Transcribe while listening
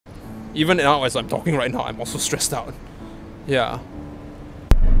Even now as I'm talking right now, I'm also stressed out. Yeah.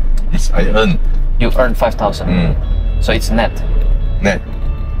 Yes, I earn. You earn 5,000. So it's net. Net.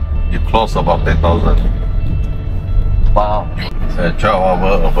 You close about 10,000. Wow. 12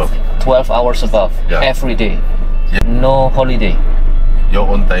 hours above. 12 hours above. Yeah. Every day. Yeah. No holiday. Your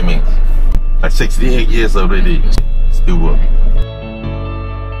own timing. Like 68 years already. Still work.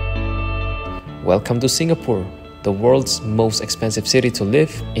 Welcome to Singapore, the world's most expensive city to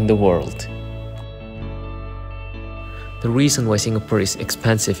live in the world. The reason why Singapore is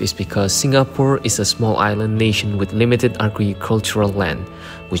expensive is because Singapore is a small island nation with limited agricultural land,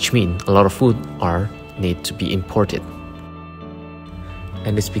 which means a lot of food need to be imported.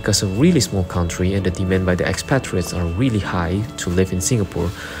 And it's because of a really small country and the demand by the expatriates are really high to live in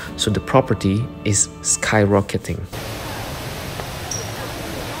Singapore, so the property is skyrocketing.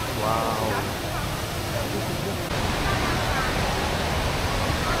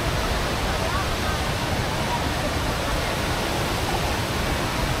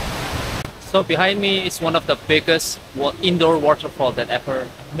 So behind me is one of the biggest indoor waterfall that ever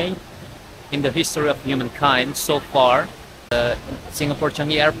made in the history of humankind so far. The Singapore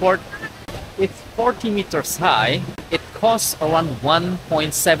Changi Airport. It's 40 meters high. It costs around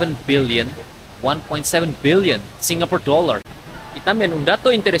 1.7 billion Singapore dollar. Y también un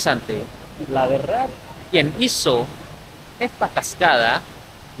dato interesante, la verdad, quien hizo esta cascada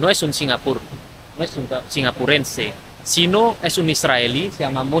no es un singapurense, sino es un israelí, se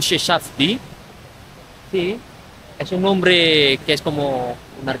llama Moshe Shafti. Sí, es un hombre que es como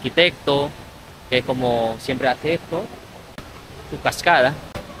un arquitecto, que como siempre hace esto, su cascada.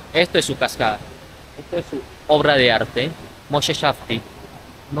 Esto es su cascada, esto es su obra de arte, Moshe Shafti,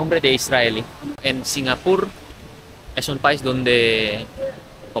 nombre de israelí. En Singapur es un país donde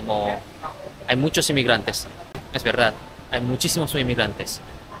como hay muchos inmigrantes, es verdad, hay muchísimos inmigrantes.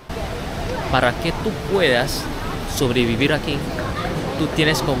 Para que tú puedas sobrevivir aquí, tú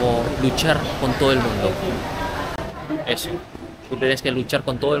tienes como luchar con todo el mundo. Eso, tú tienes que luchar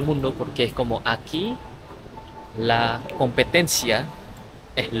con todo el mundo porque es como aquí la competencia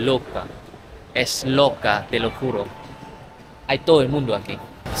es loca, te lo juro. Hay todo el mundo aquí.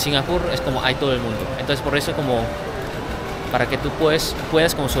 Singapur es como hay todo el mundo. Entonces por eso como para que tú puedas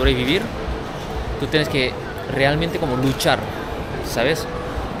como sobrevivir, tú tienes que realmente como luchar, ¿sabes?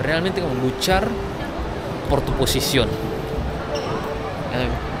 Realmente como luchar por tu posición.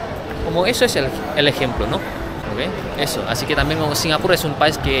 Como eso es el ejemplo, ¿no? ¿Okay? Eso, así que también como Singapur es un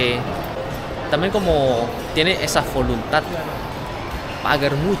país que también como tiene esa voluntad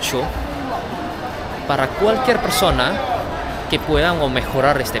pagar mucho para cualquier persona que pueda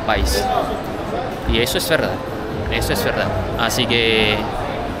mejorar este país. Y eso es verdad, Así que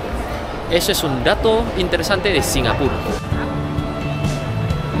eso es un dato interesante de Singapur.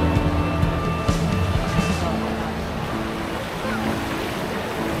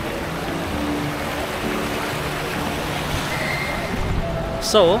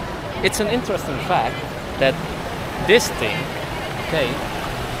 So, it's an interesting fact that this thing, okay,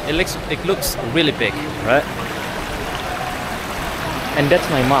 it looks really big, right? And that's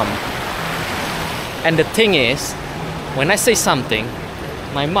my mom. And the thing is, when I say something,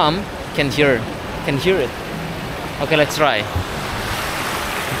 my mom can hear it. Okay, let's try.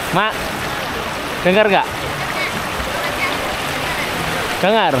 Ma, dengar gak?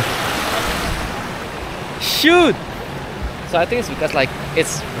 Dengar? Shoot! So I think it's because like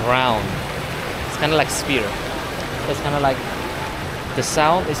it's round. It's kind of like sphere. So it's kind of like the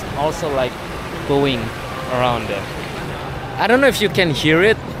sound is also like going around there. I don't know if you can hear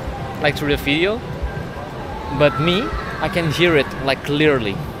it like through the video, but me, I can hear it like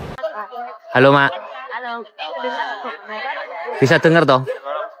clearly. Halo, Ma. Halo. Bisa dengar toh?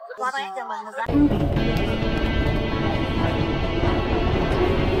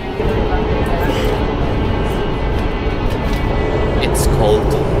 It's cold,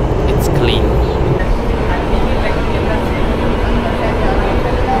 it's clean.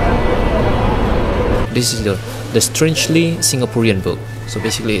 This is the Strangely Singaporean book. So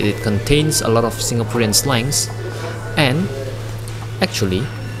basically it contains a lot of Singaporean slangs, and actually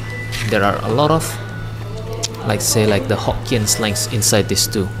there are a lot of like the Hokkien slangs inside this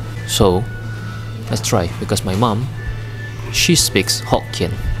too. So let's try, because my mom, she speaks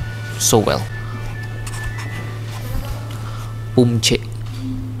Hokkien so well. Pumcek.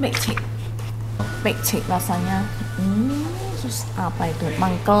 Pecek rasanya. Terus apa itu?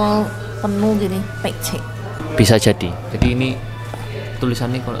 Mangkel penuh gini, pecek. Bisa jadi. Jadi ini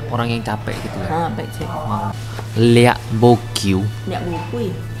tulisannya kalau orang yang capek gitu ya. Pecek. Liak bokyu. Liak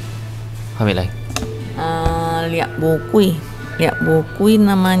bokui. Hamil lagi. Liak bokui. Liak Bokui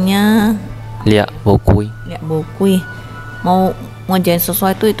namanya. Liak Bokui. Liak Bokui. Mau join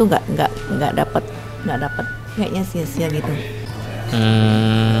sesuatu itu nggak dapat kayaknya sia-sia gitu.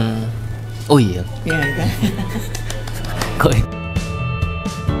 Oh iya. Iya kan. Kok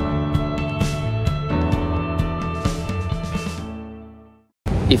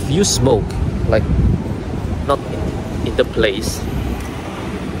if you smoke like not in the place,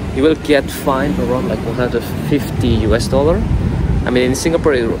 you will get fined around like $150. I mean in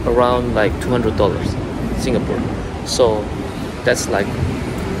Singapore around like $200 Singapore. So that's like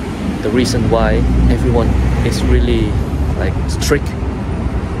the reason why everyone is really like strict,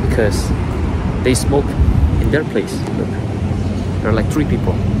 because they smoke in their place. Look, there are like 3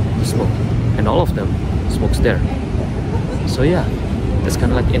 people who smoke and all of them smokes there. So yeah, that's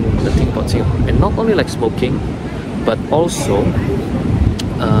kind of like in the thing about Singapore. And not only like smoking, but also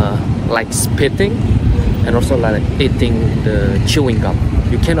like spitting, and also like eating the chewing gum.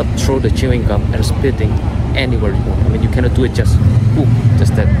 You cannot throw the chewing gum and spitting anywhere you want. I mean, you cannot do it just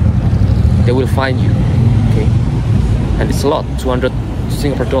that. They will fine you, okay? And it's a lot, 200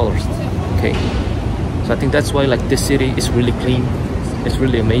 Singapore dollars, okay? So I think that's why like this city is really clean. It's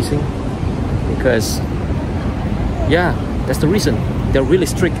really amazing, because yeah, that's the reason. They're really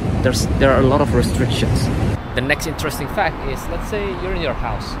strict. There are a lot of restrictions. The next interesting fact is, let's say you're in your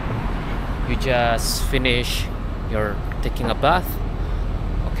house. You just finish your taking a bath,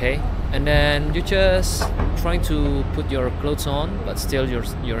 okay? And then you just trying to put your clothes on, but still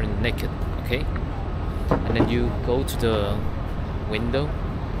you're naked, okay? And then you go to the window,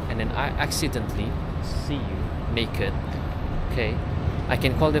 and then I accidentally see you naked, okay? I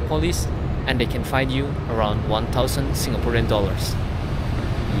can call the police, and they can fine you around 1,000 Singaporean dollars.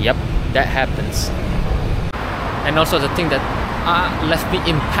 Yep, that happens. And also the thing that left me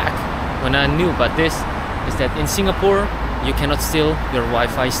impact when I knew about this is that in Singapore you cannot steal your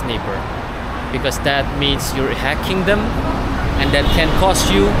Wi-Fi's neighbor, because that means you're hacking them, and that can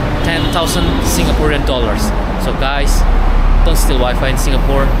cost you 10,000 Singaporean dollars. So guys, don't steal Wi-Fi in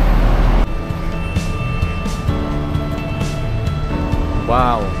Singapore.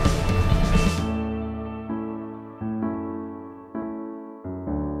 Wow.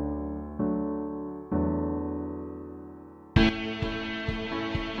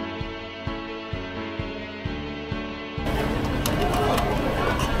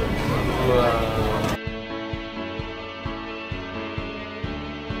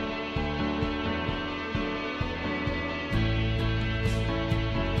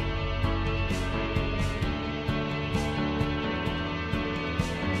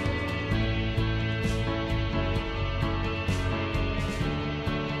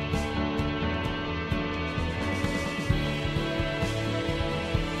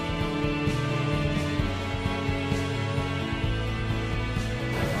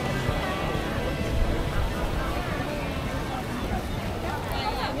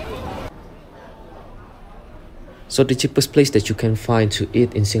 So the cheapest place that you can find to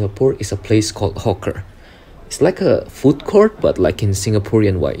eat in Singapore is a place called hawker. It's like a food court, but like in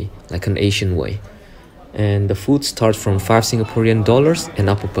Singaporean way, like an Asian way. And the food starts from 5 Singaporean dollars and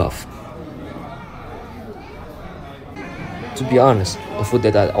up above. To be honest, the food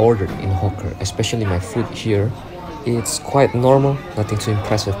that I ordered in hawker, especially my food here, it's quite normal, nothing too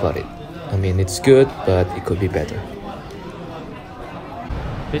impressive about it. I mean, it's good, but it could be better.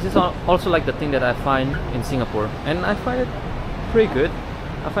 This is also like the thing that I find in Singapore, and I find it pretty good.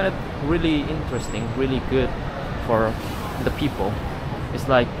 I find it really interesting, really good for the people. It's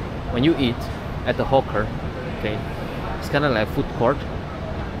like when you eat at the hawker, okay, it's kind of like a food court.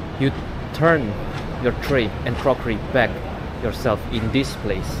 You turn your tray and crockery back yourself in this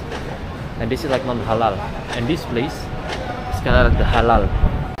place, and this is like non-halal, and this place is kind of like the halal.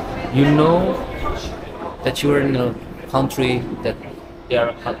 You know that you're in a country that they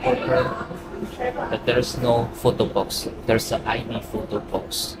are hardworker, that there is no photo box. There's an ID photo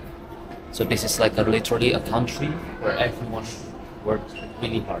box. So this is like literally a country where everyone works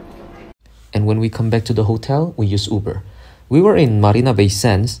really hard. And when we come back to the hotel, we use Uber. We were in Marina Bay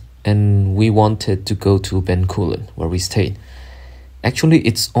Sands, and we wanted to go to Bencoolen, where we stayed. Actually,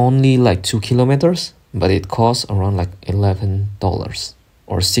 it's only like 2 kilometers, but it costs around like $11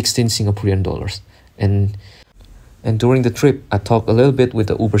 or 16 Singaporean dollars. And during the trip, I talked a little bit with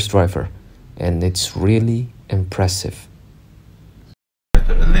the Uber's driver, and it's really impressive.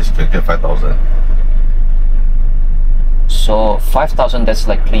 At least 5,000. So 5,000, that's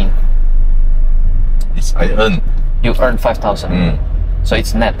like clean. It's I earn. You earn 5,000. So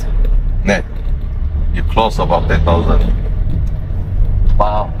it's net. Net. You close about 10,000.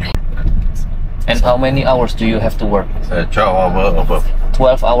 Wow. And how many hours do you have to work? 12 hours above.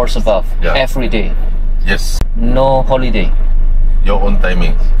 12 hours above, Yeah. every day. Yes. No holiday. Your own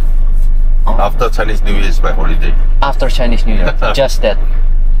timing. After Chinese New Year is my holiday. After Chinese New Year, just that.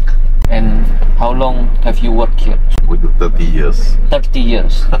 And how long have you worked here? We do 30 years. 30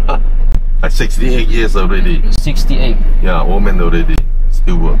 years. Like 68 years already. 68. Yeah, woman already.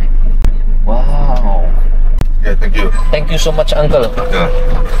 Still work. Wow. Yeah, thank you. Thank you so much, uncle. Yeah.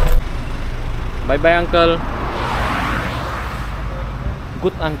 Bye bye, uncle.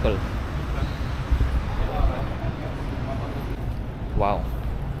 Good uncle. Wow.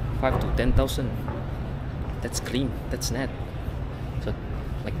 5 to 10,000. That's clean. That's net. So,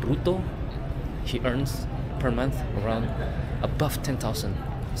 like brutto, he earns per month around above 10,000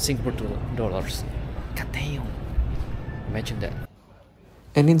 Singapore dollars. God damn. Imagine that.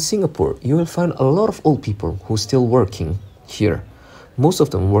 And in Singapore, you will find a lot of old people who still working here. Most of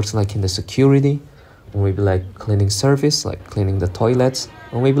them works like in the security, or maybe like cleaning service, like cleaning the toilets,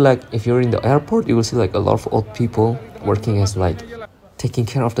 or maybe like if you're in the airport, you will see like a lot of old people working as like taking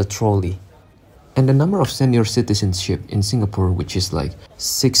care of the trolley. And the number of senior citizenship in Singapore, which is like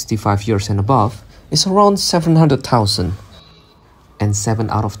 65 years and above, is around 700,000. And 7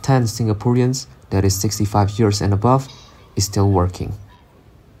 out of 10 Singaporeans that is 65 years and above is still working.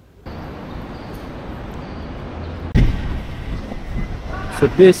 So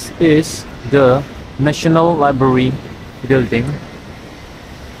this is the National Library building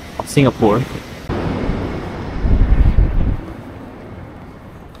of Singapore.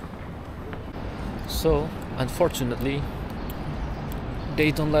 So unfortunately,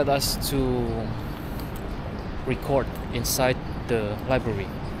 they don't let us to record inside the library.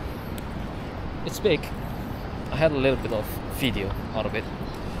 It's big. I had a little bit of video out of it.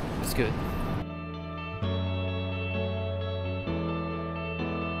 It's good.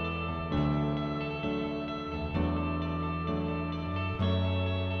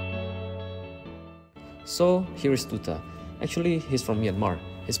 So here is Tuta. Actually, he's from Myanmar.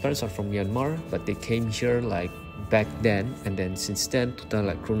 His parents are from Myanmar, but they came here like back then, and then since then Tuta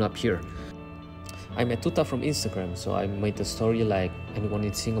like grown up here. I met Tuta from Instagram, so I made a story like anyone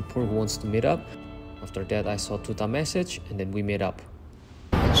in Singapore who wants to meet up. After that, I saw Tuta message, and then we met up.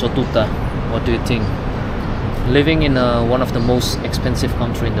 So Tuta, what do you think? Living in one of the most expensive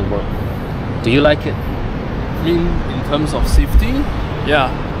country in the world, do you like it? In terms of safety, yeah,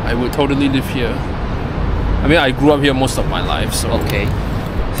 I would totally live here. I mean, I grew up here most of my life, so Okay.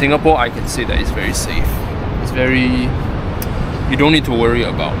 Singapore, I can say that it's very safe. It's very, you don't need to worry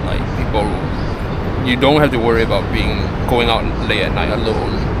about like people. You don't have to worry about going out late at night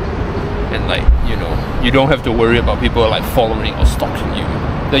alone, and like you don't have to worry about people like following or stalking you.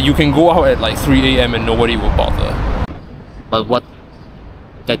 That you can go out at like 3 a.m. and nobody will bother. But what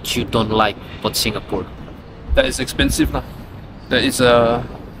that you don't like about Singapore? That is expensive lah. That is I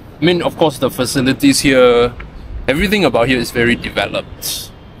mean, of course, the facilities here, everything about here is very developed.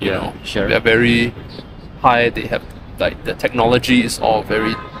 You know, sure. They're very high. They have like the technology is all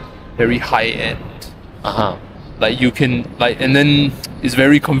very, very high end. Like you can and then it's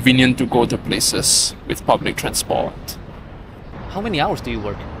very convenient to go to places with public transport. How many hours do you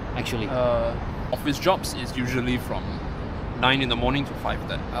work actually? Office jobs is usually from 9 in the morning to 5 in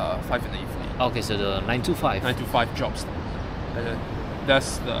the evening. Okay, so the 9 to 5. 9 to 5 jobs.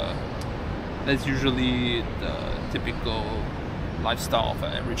 That's usually the typical lifestyle of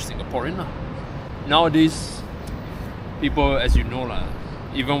an average Singaporean lah. Nowadays, people, as you know lah,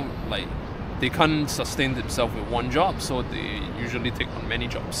 even like they can't sustain themselves with one job, so they usually take on many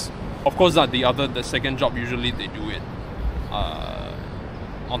jobs. Of course, the second job usually they do it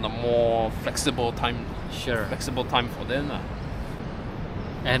on a more flexible time. Sure. Flexible time for them lah.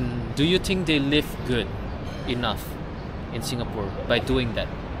 And do you think they live good enough in Singapore by doing that?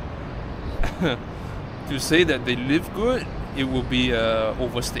 To say that they live good, it will be an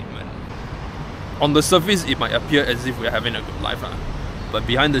overstatement. On the surface, it might appear as if we're having a good life, but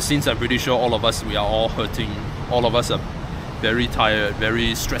behind the scenes, I'm pretty sure all of us, we are all hurting. All of us are very tired,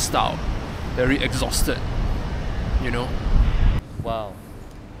 very stressed out, very exhausted. You know. Wow.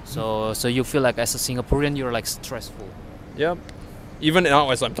 So you feel like as a Singaporean, you're like stressful. Yeah. Even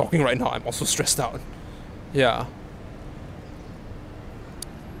now, as I'm talking right now, I'm also stressed out. Yeah.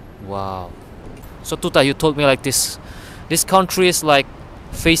 Wow. So Tuta, you told me like this country is like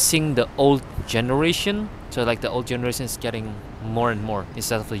facing the old generation. So like the old generation is getting more and more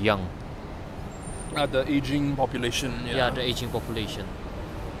instead of the young. The aging population. Yeah, the aging population.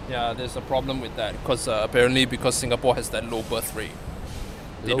 Yeah, there's a problem with that because apparently because Singapore has that low birth rate.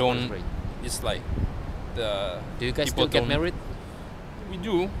 Birth rate. It's like the. Do you guys people still get don't- married? We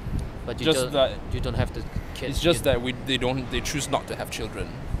do, But you Just that don't have to. it's just that they choose not to have children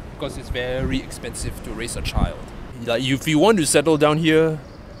because it's very expensive to raise a child. Like if you want to settle down here,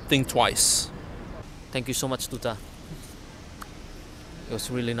 think twice. Thank you so much, Tuta. It was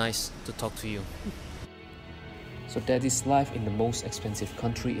really nice to talk to you. So that is life in the most expensive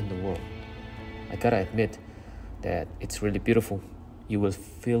country in the world. I gotta admit that it's really beautiful. You will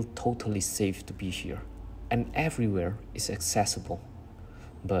feel totally safe to be here, and everywhere is accessible.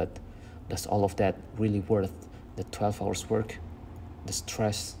 But does all of that really worth the 12 hours work, the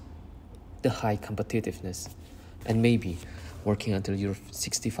stress, the high competitiveness, and maybe working until you're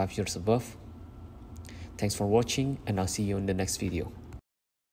 65 years above? Thanks for watching, and I'll see you in the next video.